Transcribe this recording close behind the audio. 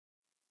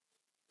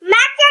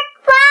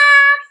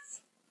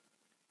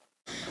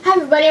Hi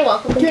everybody,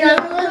 welcome to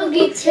another Little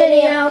Geeks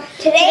video.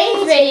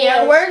 Today's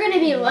video, we're going to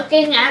be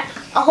looking at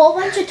a whole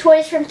bunch of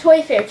toys from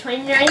Toy Fair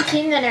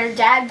 2019 that our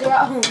dad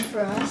brought home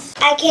for us.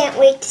 I can't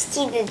wait to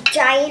see the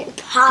giant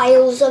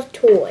piles of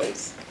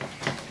toys.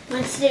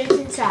 Let's see what's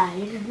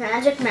inside.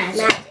 Magic.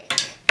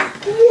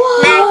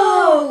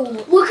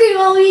 Whoa! Look at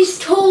all these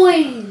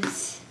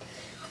toys.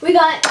 We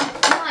got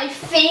my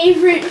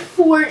favorite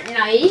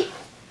Fortnite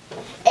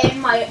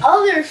and my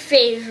other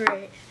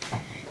favorite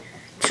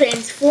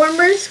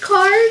Transformers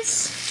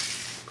cards.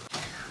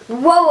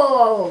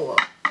 Whoa.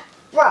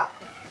 Bro,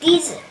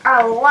 these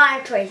are a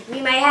lot of toys.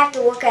 We might have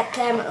to look at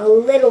them a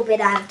little bit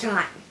at a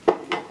time.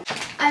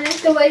 I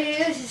think the way to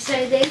do this is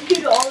say thank you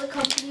to all the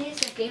companies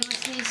that gave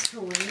us these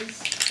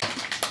toys.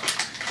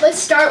 Let's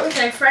start with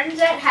our friends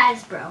at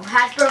Hasbro.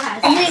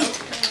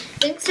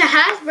 Thanks to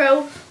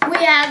Hasbro, we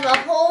have a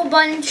whole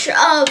bunch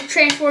of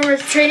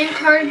Transformers trading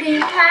card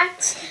game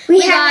packs.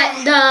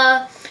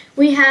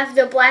 We have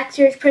the Black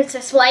Series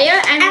Princess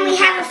Leia, and we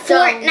have a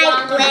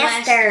Fortnite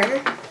blaster.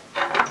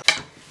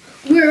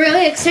 We're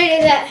really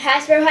excited that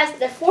Hasbro has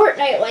the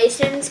Fortnite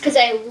license because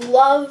I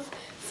love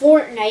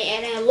Fortnite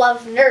and I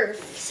love Nerf.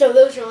 So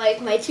those are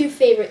like my two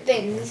favorite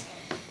things.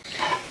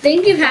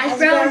 Thank you,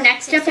 Hasbro.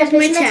 Next up is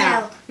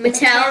Mattel.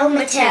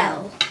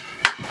 Mattel.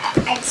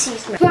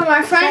 From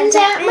our friends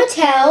at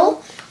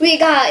Mattel, we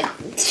got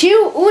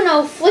two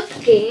Uno flip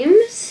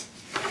games.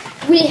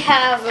 We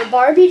have a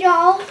Barbie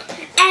doll.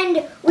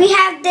 And we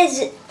have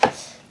this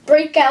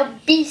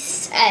Breakout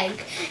Beast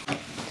egg.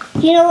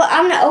 You know what?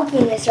 I'm gonna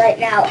open this right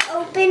now.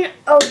 Open.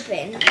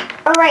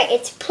 All right,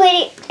 it's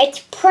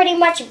pretty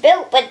much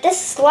built, but this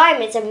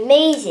slime is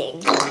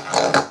amazing.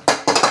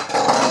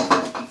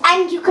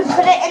 And you could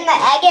put it in the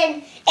egg,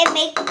 and it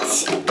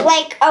makes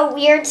like a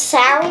weird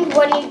sound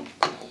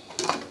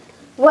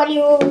when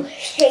you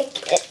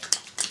shake it.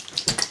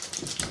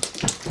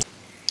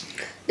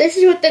 This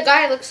is what the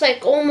guy looks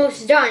like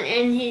almost done,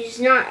 and he's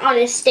not on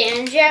his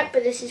stand yet,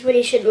 but this is what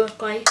he should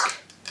look like.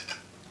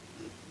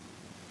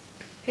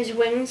 His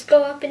wings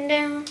go up and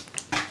down.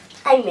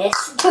 I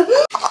missed.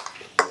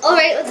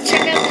 Alright, let's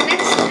check out the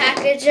next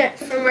package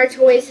from our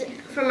toys,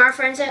 from our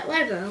friends at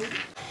Lego.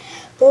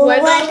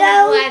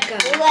 Lego.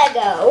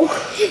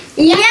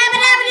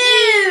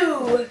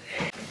 Yabba-dabba-doo!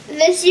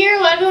 This year,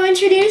 Lego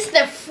introduced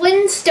the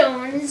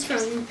Flintstones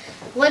from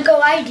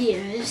Lego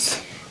Ideas.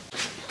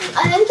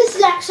 I think this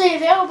is actually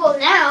available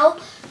now,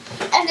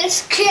 and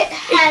this kit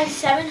has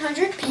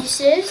 700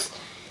 pieces,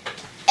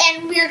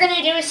 and we're going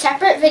to do a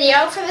separate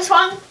video for this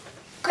one,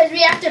 because we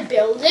have to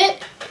build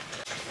it.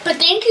 But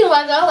thank you,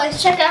 Lego.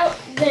 Let's check out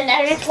the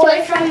next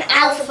toy from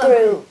Alpha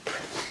Group.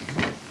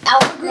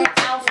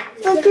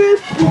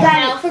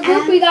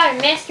 We got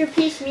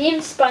Masterpiece Me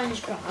and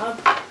SpongeBob.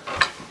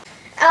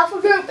 Alpha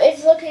Group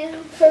is looking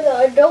for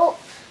the adult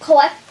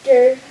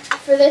collector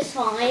for this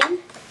line.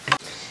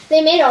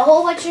 They made a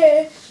whole bunch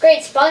of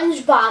great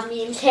SpongeBob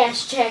memes,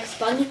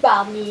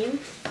 #SpongeBob meme.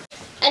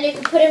 And you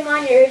can put them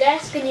on your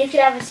desk and you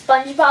can have a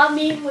SpongeBob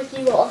meme with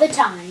you all the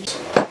time.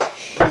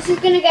 This is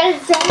going to get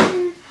its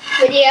own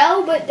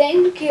video, but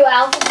thank you,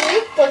 Alpha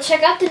Group. Let's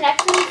check out the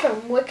next one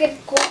from Wicked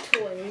Cool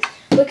Toys.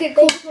 Wicked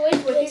Cool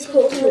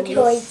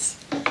Toys.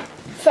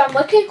 From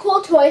Wicked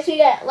Cool Toys, we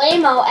got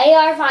Lamo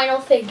AR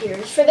vinyl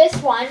figures. For this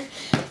one,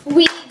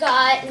 we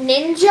got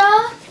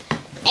Ninja,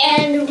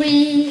 and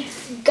we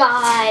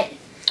got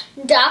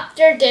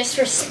Dr.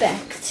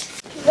 Disrespect.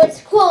 What's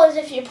cool is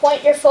if you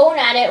point your phone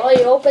at it while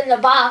you open the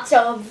box,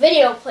 a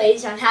video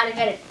plays on how to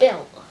get it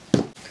built.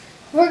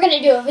 We're going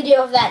to do a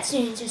video of that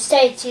soon, so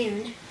stay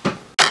tuned.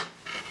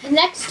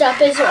 Next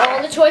up is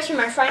all the toys from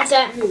our friends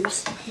at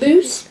Moose.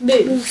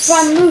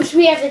 From Moose,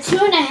 we have the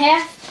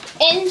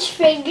 2.5-inch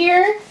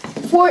figure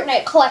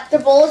Fortnite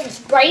collectibles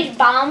with Bright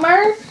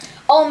Bomber,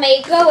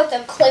 Omega with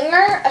a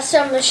clinger, a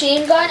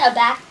submachine gun, a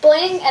back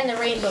bling, and the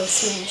Rainbow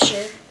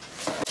Smasher.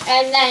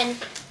 And then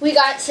we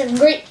got some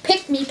great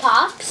Pick-Me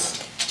Pops.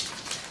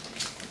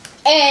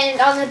 And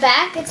on the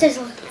back it says,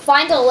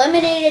 find a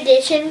limited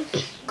edition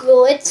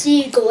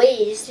glitzy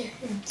glazed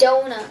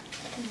donut.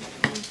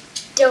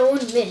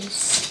 Don't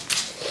miss.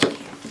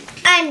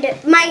 And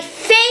my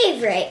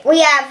favorite, we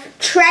have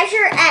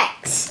Treasure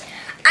X.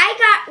 I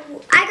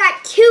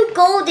got two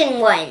golden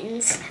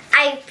ones.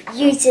 I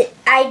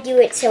do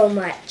it so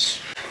much.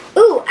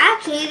 Ooh,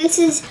 actually this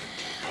is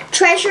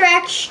Treasure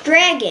X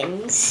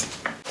Dragons.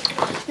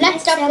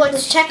 Next up,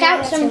 let's check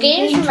out some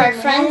games from our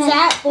friends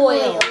at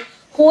Hoyle.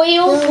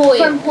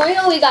 From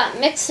Hoyle, we got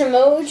Mixed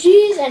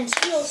Emojis and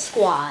Steel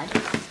Squad.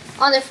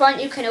 On the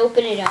front, you can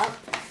open it up.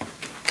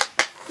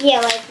 Yeah,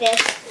 like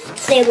this.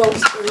 They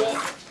both do it.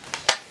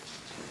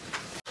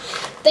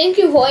 Thank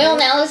you, Hoyle.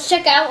 Now let's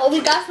check out what we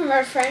got from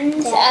our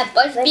friends at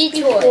BuzzBee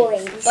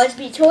Toys.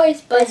 BuzzBee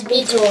Toys.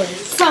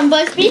 From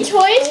BuzzBee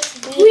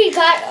Toys, we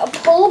got a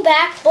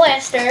pull-back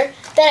blaster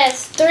that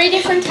has 3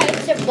 different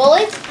types of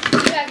bullets.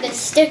 You have the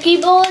sticky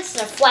bullets,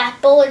 the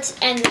flat bullets,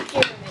 and the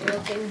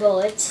pyramid-looking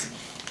bullets.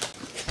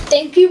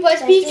 Thank you,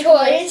 BuzzBee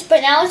Toys.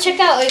 But now let's check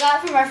out what we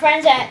got from our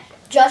friends at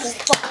Just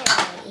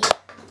Play.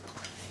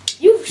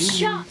 You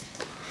shot.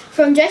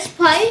 From Just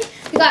Play,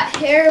 we got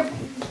Hair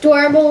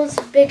Adorables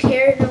Big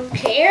Hair Don't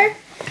Care.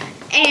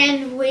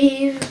 And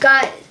we've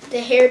got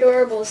the Hair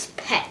Adorables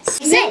Pets.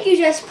 Thank you,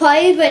 Just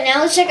Play, but now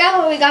let's check out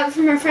what we got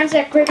from our friends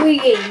at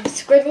Griddly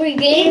Games. Griddly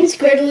Games,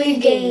 Griddly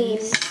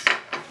Games.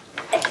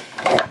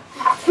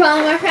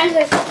 From our friends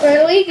at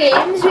Griddly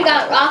Games, we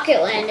got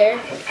Rocket Lander.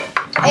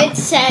 It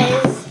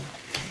says,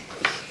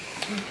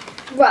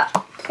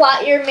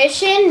 plot your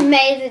mission,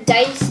 may the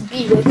dice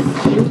be with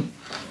you.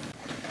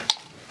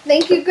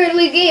 Thank you,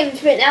 Griddly Games,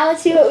 but now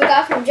let's see what we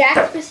got from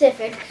Jakks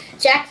Pacific.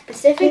 Jakks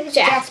Pacific,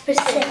 Jakks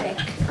Pacific.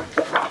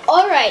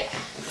 Alright,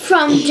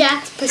 from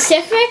Jakks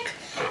Pacific,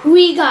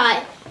 we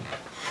got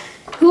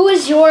Who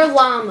is Your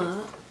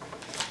Llama?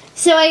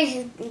 So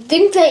I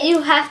think that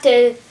you have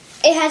to,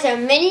 it has a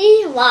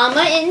mini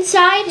llama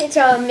inside. It's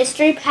a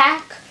mystery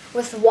pack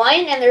with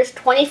one, and there's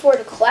 24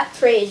 to collect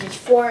for ages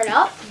 4 and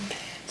up.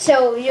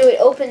 So you would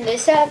open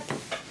this up,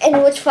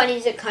 and what's funny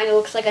is it kind of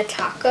looks like a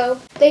taco.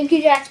 Thank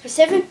you, Jakks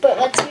Pacific, but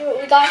let's see what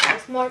we got from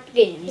Smart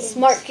Games.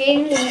 Smart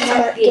Games,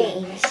 Smart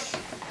Games.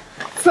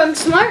 From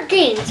Smart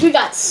Games, we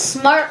got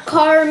Smart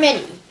Car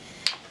Mini.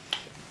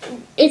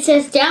 It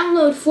says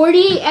download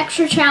 48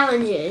 extra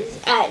challenges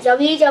at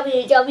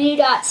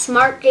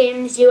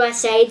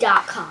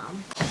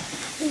www.smartgamesusa.com.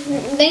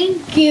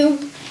 Thank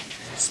you,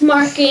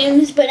 Smart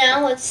Games, but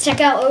now let's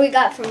check out what we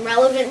got from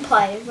Relevant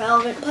Play.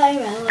 Relevant Play,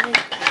 Relevant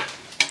Play.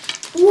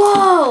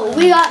 Whoa,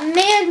 we got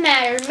Mad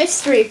Matter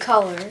Mystery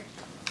Color.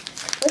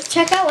 Let's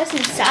check out what's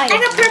inside. I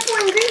got purple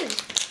and green.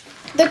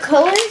 The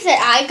colors that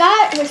I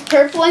got was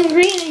purple and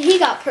green, and he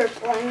got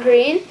purple and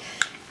green.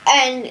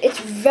 And it's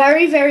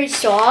very, very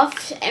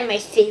soft, and my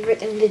favorite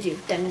thing to do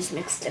then is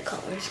mix the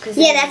colors.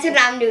 Yeah, that's what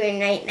I'm doing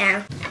right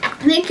now.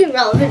 Thank you,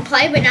 Relevant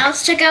Play, but now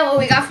let's check out what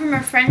we got from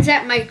our friends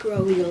at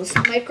Micro Wheels.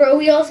 Micro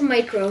Wheels,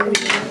 Micro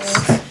Wheels.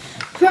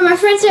 From our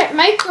friends at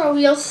Micro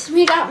Wheels,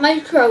 we got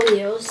Micro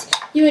Wheels.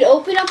 You would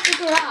open up the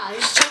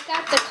garage, check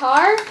out the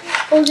car,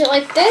 hold it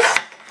like this,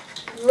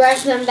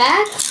 rush them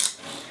back.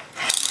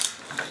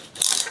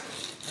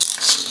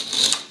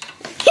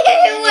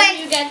 And then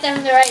you get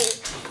them the right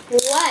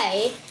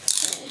way,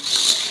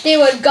 they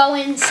would go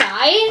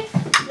inside,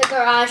 the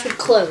garage would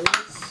close.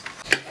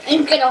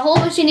 And you get a whole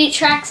bunch of neat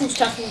tracks and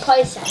stuff and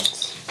play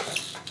sets.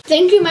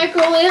 Thank you,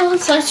 Micro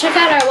Wheels. Let's check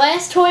out our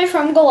last toy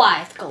from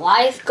Goliath.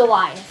 Goliath.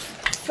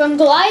 From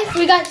Goliath,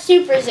 we got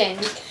Super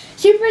Zings.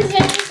 Super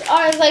Zings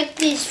are like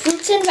these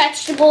fruits and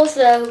vegetables.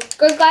 The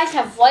good guys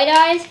have white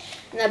eyes,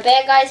 and the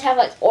bad guys have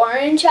like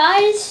orange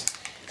eyes.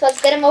 So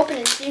let's get them open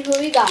and see who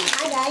we got.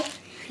 Hi, guys.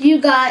 You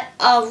got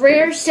a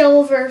rare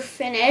silver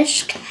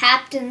finish,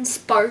 Captain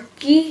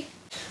Sparky.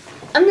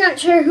 I'm not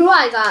sure who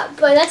I got,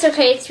 but that's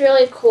okay. It's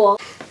really cool.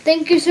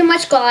 Thank you so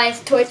much,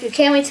 Goliath Toys. We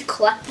can't wait to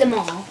collect them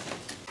all.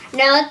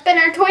 Now that's been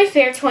our Toy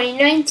Fair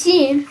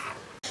 2019.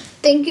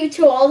 Thank you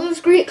to all those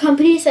great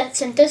companies that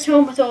sent us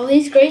home with all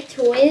these great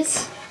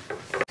toys.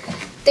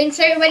 Thanks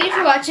everybody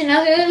for watching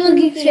another Little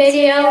Geeks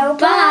video.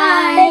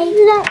 Bye!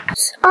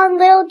 Next on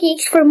Little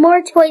Geeks for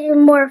more toys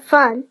and more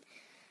fun.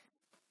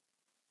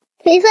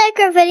 Please like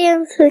our video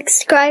and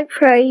subscribe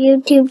for our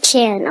YouTube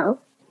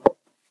channel.